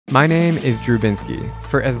My name is Drew Binsky.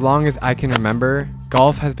 For as long as I can remember,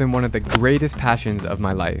 golf has been one of the greatest passions of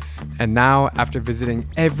my life. And now, after visiting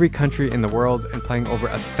every country in the world and playing over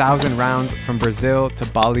 1,000 rounds from Brazil to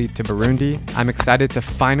Bali to Burundi, I'm excited to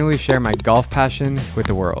finally share my golf passion with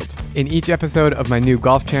the world. In each episode of my new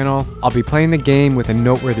golf channel, I'll be playing the game with a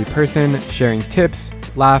noteworthy person, sharing tips,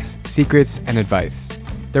 laughs, secrets, and advice.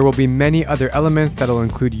 There will be many other elements that'll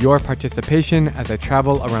include your participation as I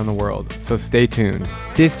travel around the world, so stay tuned.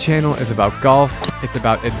 This channel is about golf, it's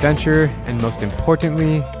about adventure, and most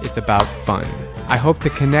importantly, it's about fun. I hope to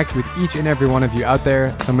connect with each and every one of you out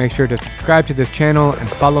there, so make sure to subscribe to this channel and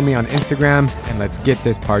follow me on Instagram, and let's get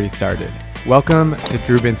this party started. Welcome to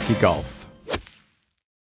Drew Binsky Golf.